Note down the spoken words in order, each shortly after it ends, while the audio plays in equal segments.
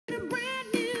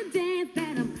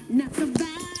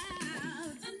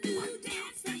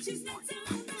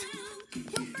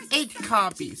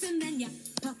copies.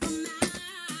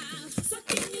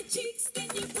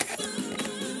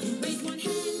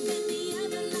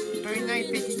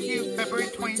 3952, February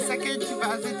 22nd,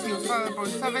 2002,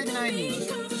 Celebrate 790.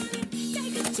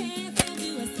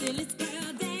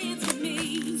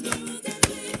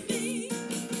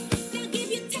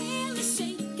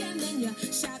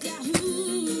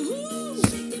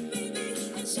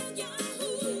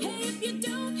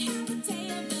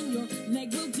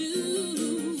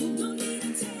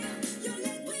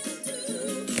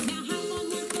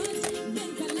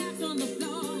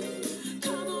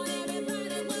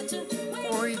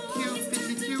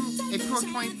 April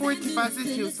 24th,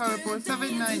 2002, Celebrate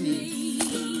 790.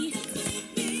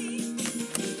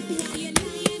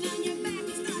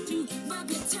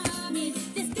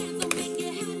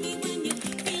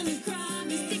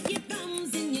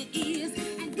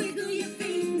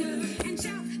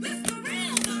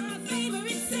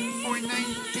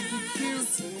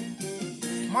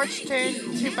 March 10,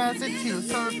 2002,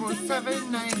 Celebrate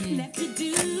 790.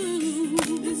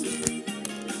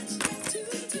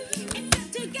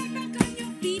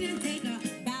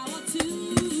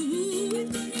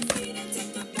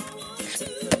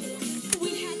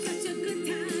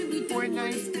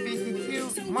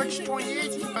 March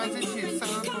 28, 2002,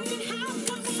 Celebrate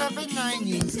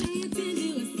 790.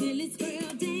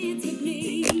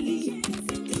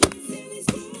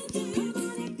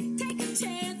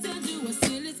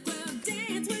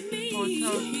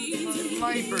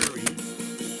 Library.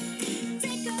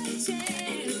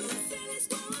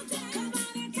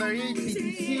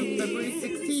 3852, February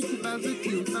 16,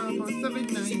 2002, Celebrate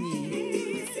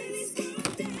 790.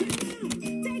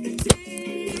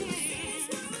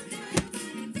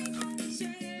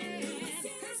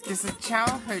 This is a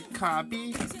childhood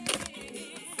copy.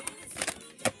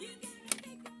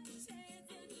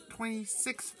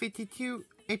 2652,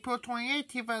 April 28,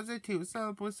 2002,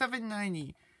 Celebrate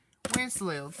 790. Where's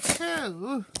Lil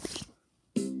 2?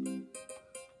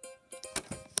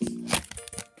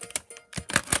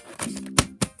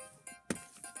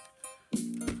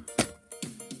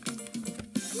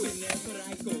 Whenever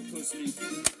I go to sleep,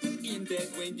 in bed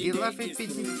when the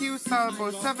 1152,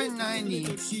 Celebrate 790.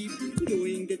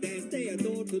 Doing the dance they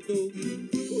adore to do,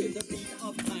 with a beat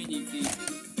of tiny feet,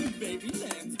 baby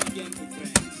lambs begin to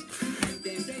crack, and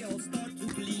then they all start to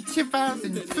bleed.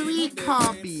 2003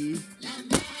 copy.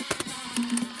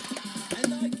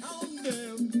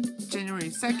 January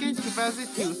 2nd,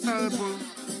 2002, Celebrate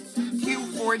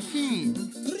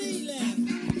 214.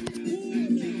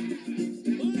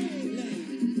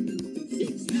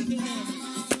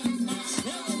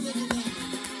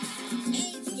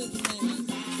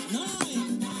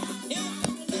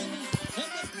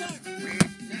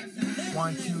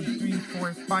 1, 2, 3,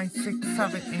 4, 5, 6,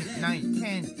 7, 8, 9,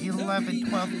 10, 11,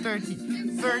 12,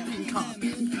 13. 13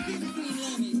 copies.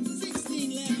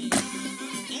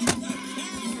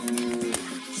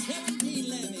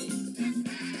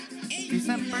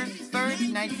 December 3rd,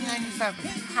 1997.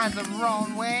 Has a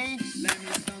wrong way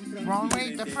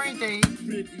the print date.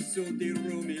 Pretty soon the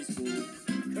room is full.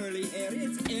 Curly hair,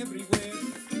 it's everywhere.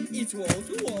 It's wall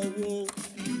to wall wool.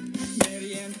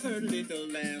 Mary and her little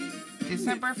lamb.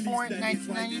 December 4th,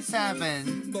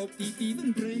 1997. Bo Peep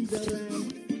even brings a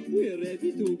lamb. We're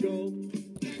ready to go.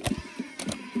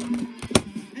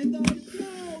 And I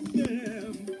found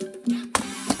them.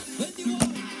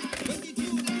 21,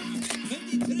 22,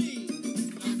 23,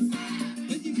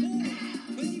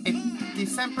 24, 25.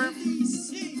 December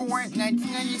 4th,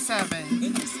 1997.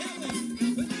 27,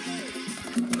 28,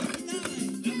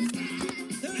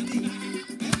 29, 30, 31,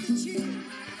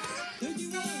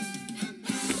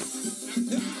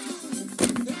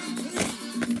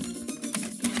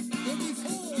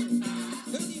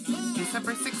 32,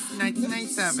 December 6th,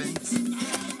 1997.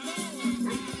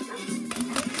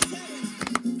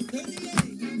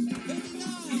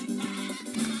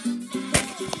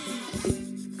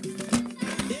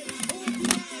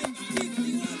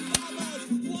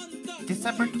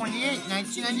 December 28th,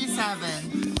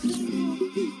 1997.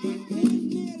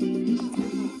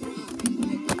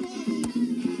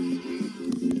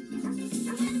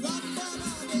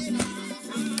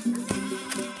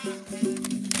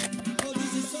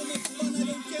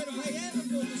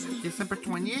 December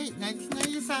 28th,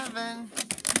 1997.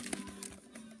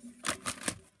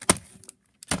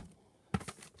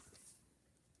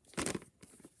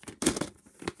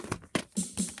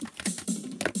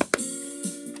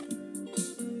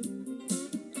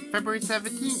 February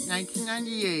 17th,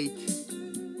 1998.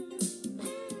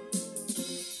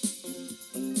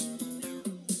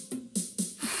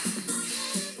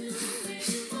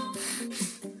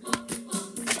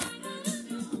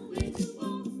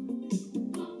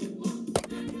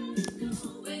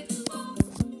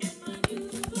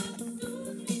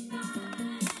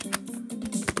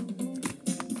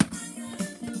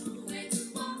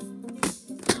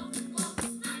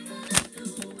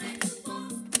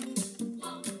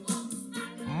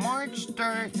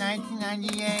 3rd,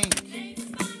 1998.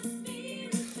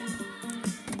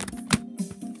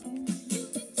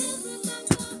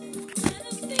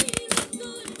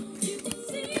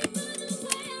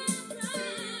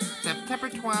 September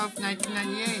 12th,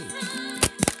 1998.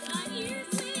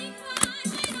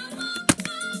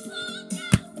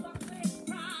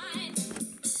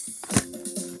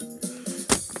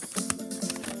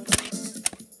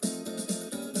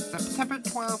 September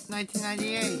 12th,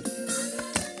 1998.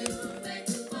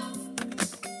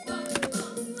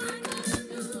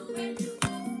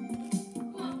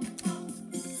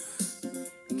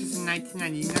 This is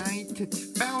 1999 to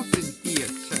 2000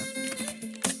 VHS.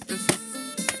 This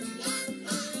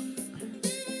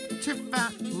is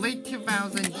late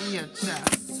 2000 VHS.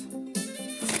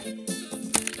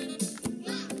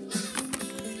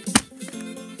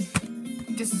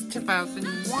 This is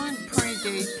 2001 print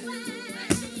date.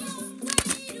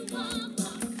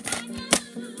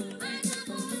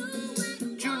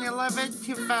 June 11,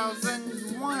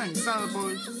 2001,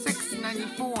 sellable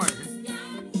 $6.94.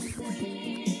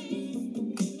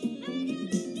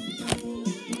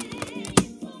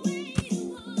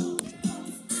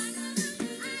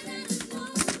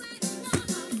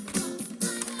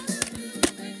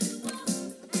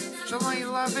 July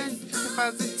 11,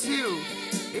 2002,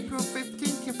 April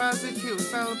 15, 2002,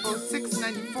 sellable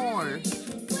 $6.94.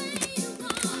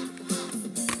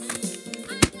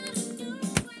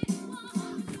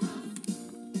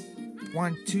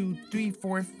 1, 2, 3,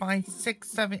 4, 5, 6,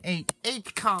 7, 8.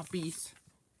 8 copies.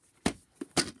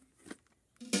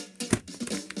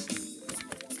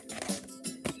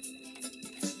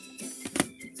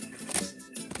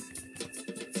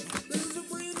 There's a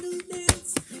brand new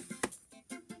dance,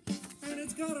 and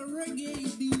it's got a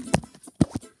reggae beat.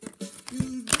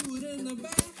 You do it in the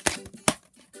back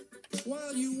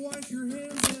while you wash your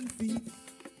hands and feet.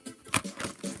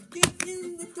 Get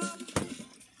in the tub,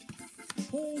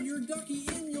 hold your ducky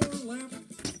in your lap,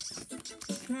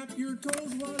 tap your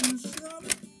toes while you scrub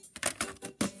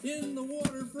in the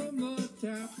water from the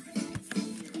tap.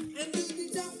 And do the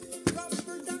duck,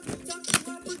 rubber duck, duck,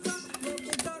 rubber duck,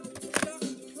 rubber duck, duck,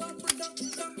 rubber duck,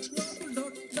 duck, rubber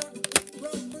duck, duck,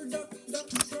 rubber duck, duck,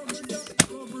 rubber duck,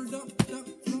 rubber duck, duck,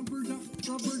 rubber duck,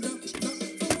 rubber duck, duck.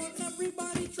 Come on,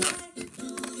 everybody try.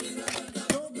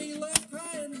 Don't be left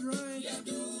high and dry.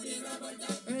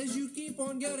 As you keep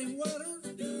on getting wetter,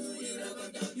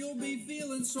 you'll be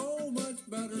feeling so much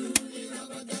better.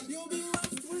 You'll be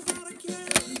left without a care,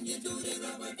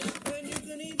 and you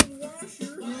can even wash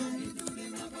your hair.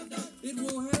 It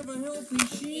will have a healthy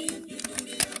sheen.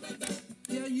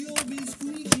 Yeah, you'll be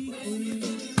squeaky clean.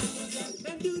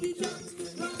 And doody duck,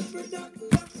 rubber duck,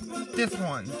 duck, rubber This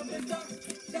one. rubber duck,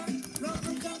 duck,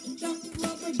 rubber duck, duck,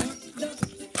 rubber duck, duck,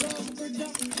 rubber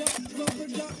duck, duck, rubber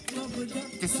duck, rubber duck.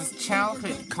 This is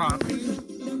childhood copy.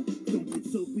 Don't put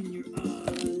soap in your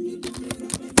eye,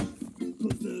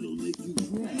 'cause that'll make you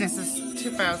cry. This is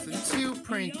 2002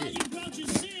 printed.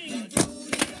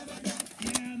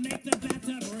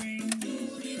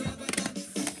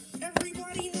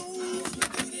 Everybody knows.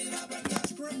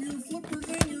 Scrub your flippers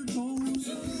and your toes.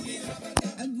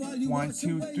 And while you 1, wash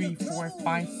 2, away 3, the 4, crap,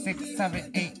 5, 6,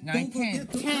 7, 8, 9, 10.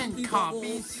 10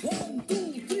 copies. 1,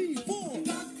 2, 3, 4.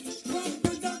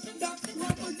 Rubber duck, duck,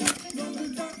 rubber duck, rubber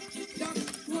duck, duck,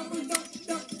 rubber duck,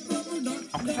 duck, rubber duck.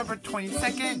 October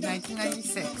 22nd,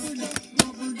 1996. Rubber duck,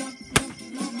 rubber duck, duck,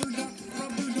 rubber duck,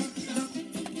 rubber duck, duck.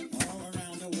 All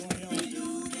around the world,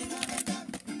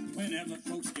 whenever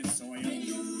folks get soiled,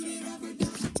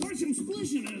 Russian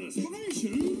splishing and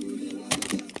aspiration.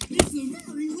 It's the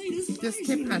very latest This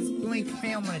tip has Blink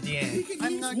film at the end.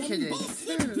 I'm not kidding.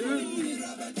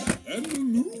 And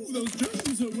remove those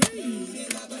germs away.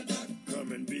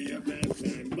 Come and be a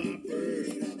bedtime bopper.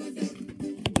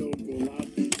 Don't pull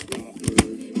out these stoppers.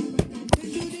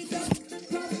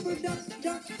 Rubber duck,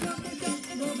 duck, rubber duck,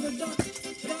 rubber duck,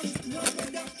 duck, rubber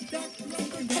duck, duck,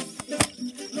 rubber duck, duck,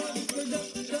 rubber duck,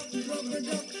 duck, rubber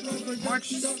duck, rubber duck. March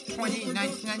 20,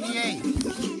 1998.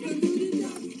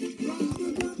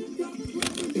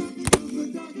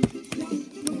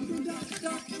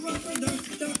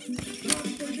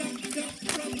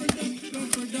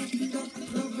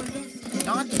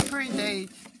 Not the print date.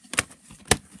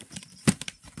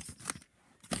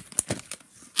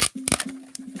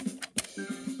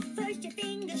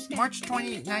 March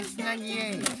 20,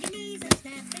 1998.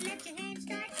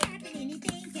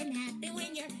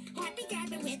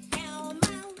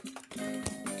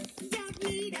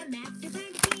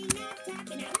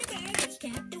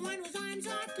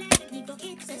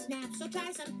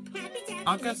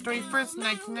 August 31st,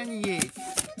 1998.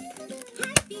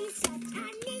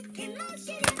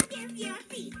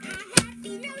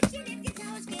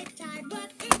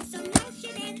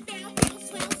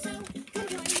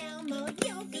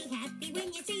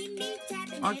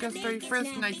 August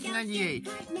 31st, 1998.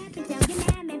 Tell your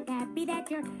mom and pappy that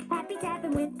you're happy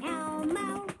tapping with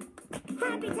Elmo.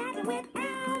 Happy tapping with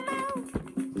Elmo.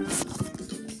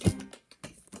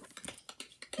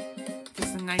 This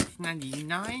is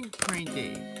 1999 print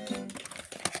day.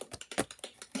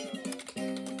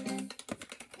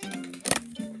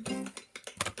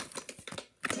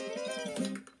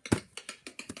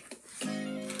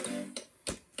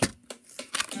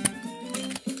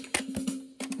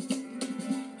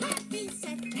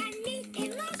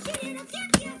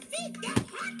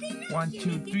 One,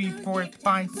 2, 3, 4,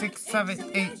 5, 6,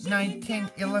 7, 8, 9,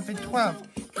 10, 11, 12.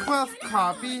 12th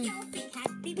copy.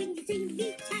 Happy when you see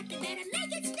me tapping, better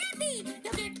make it snappy.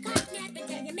 Don't get caught napping,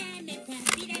 tell your mom and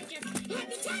pappy that you're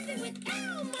happy tapping with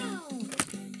Elmo.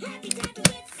 Happy tapping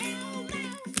with Elmo.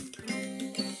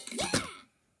 Yeah!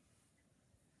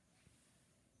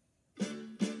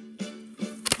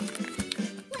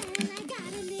 Well, I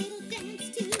got a little dance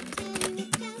to tell you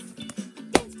about. A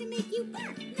dance to make you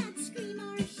bark, not scream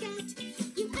or shout.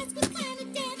 You ask what kind of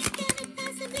dance can it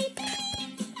possibly be?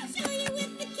 I'll show you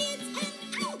with the kids and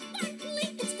oh, Barkley,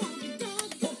 it's called a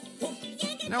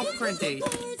dog. No print date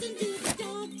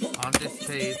on this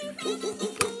page.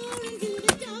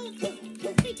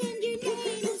 Pretend your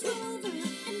name is Rover,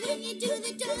 and when you do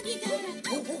the dog, you gotta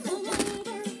go over.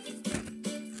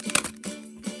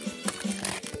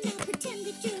 Now pretend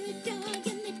that you're a dog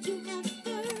and that you have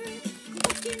fur,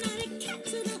 but you're not a cat,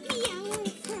 so don't meow or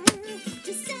purr.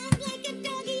 Just sound like a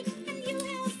doggy and you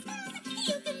have fun.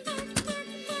 You can bark, bark,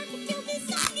 bark until the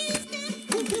song is done.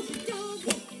 Do the dog.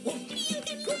 You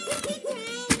can growl,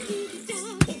 growl, do the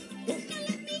dog. Now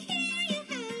let me hear you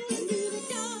howl, do the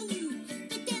dog.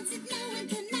 The dance that no one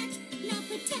can match. Now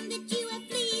pretend that you have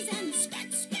fleas and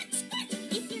scratch, scratch, scratch.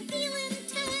 If you're feeling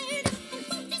tired and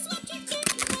focus what you're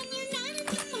getting when you're not in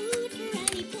the mood for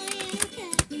any play or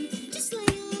petting, just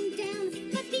lay on down,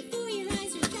 but before your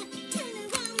eyes are shut, turn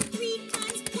around 3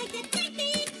 times like a great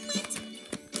big mutt.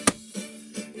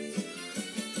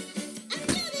 And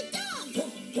do the dog.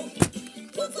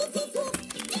 Woof, woof, woof, woof.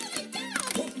 Do the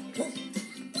dog.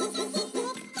 Woof, woof, woof,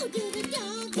 woof. Oh, do the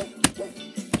dog.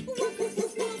 Woof, woof,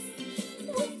 woof, woof.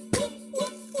 Woof, woof, woof, woof.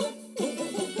 Woof,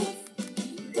 woof, woof, woof.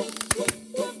 Woof, woof,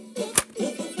 woof, woof.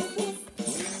 Woof, woof, woof.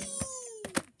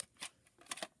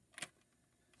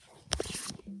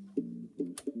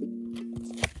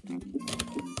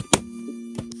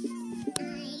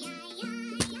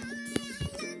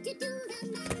 To do the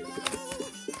mambo.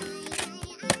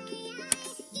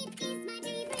 It is my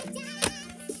favorite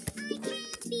dance. I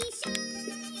can't be shy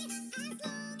as long as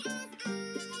I can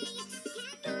mambo.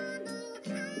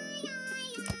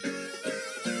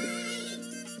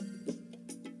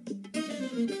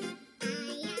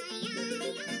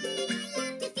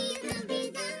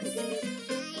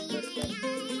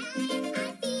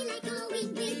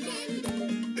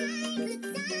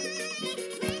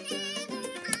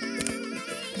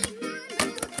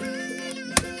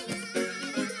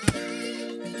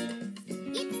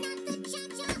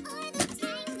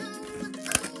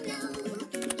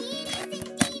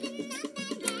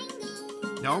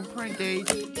 No print date.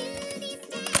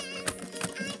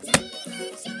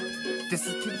 This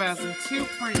is 2002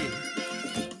 print.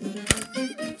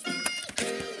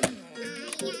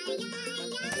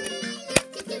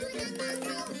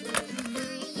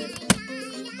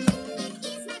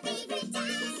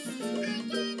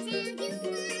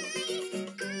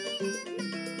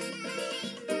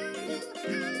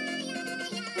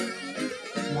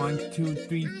 One, 2,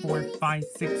 3, 4, 5,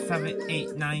 6, 7,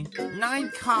 8, 9.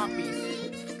 9 copies.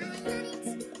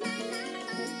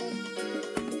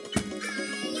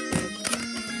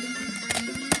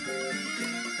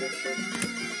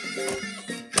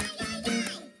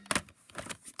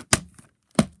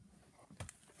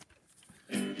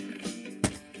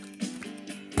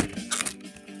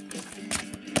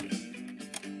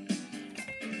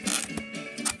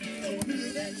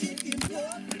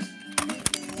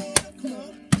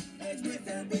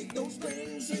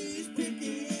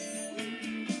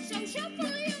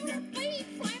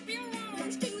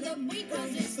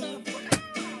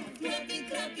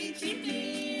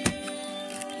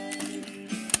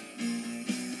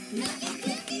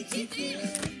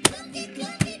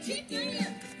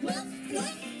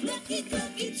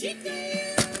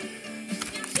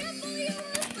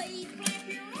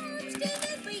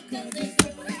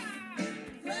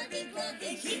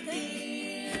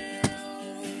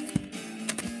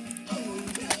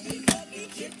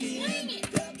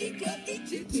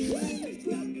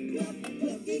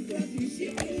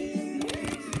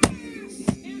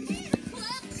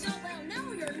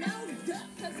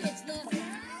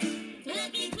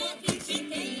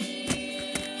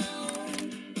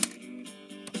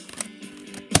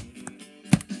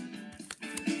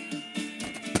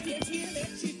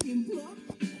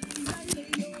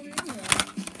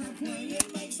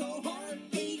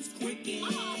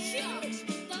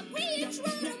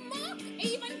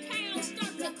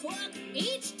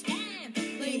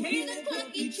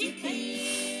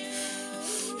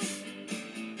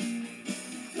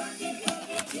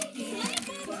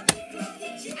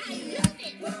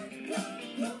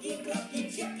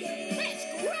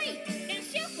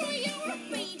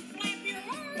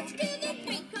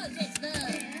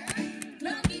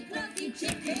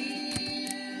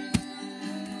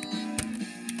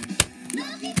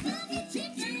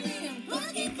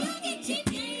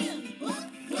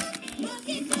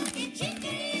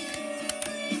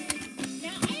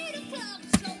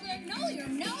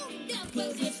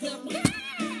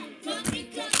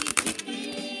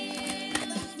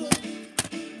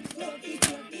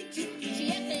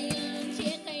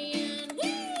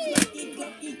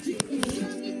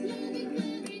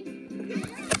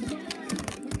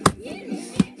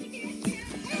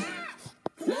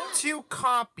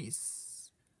 copies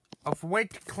of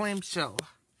wet clamshell.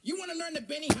 You want to learn the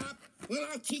Benny Hop? Well,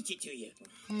 I'll teach it to you.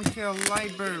 Coming to the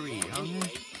library on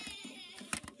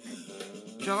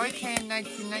July 10,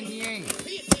 1998.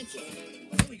 Pay attention.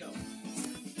 Here we go.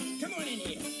 Come on in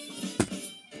here.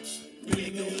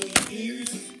 Wiggle your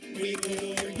ears, wiggle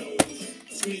your nose,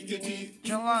 squeak your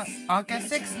teeth. August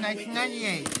 6,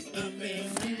 1998.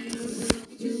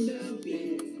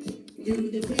 Do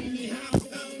the Benny Hop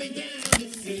up and down the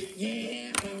street, yeah.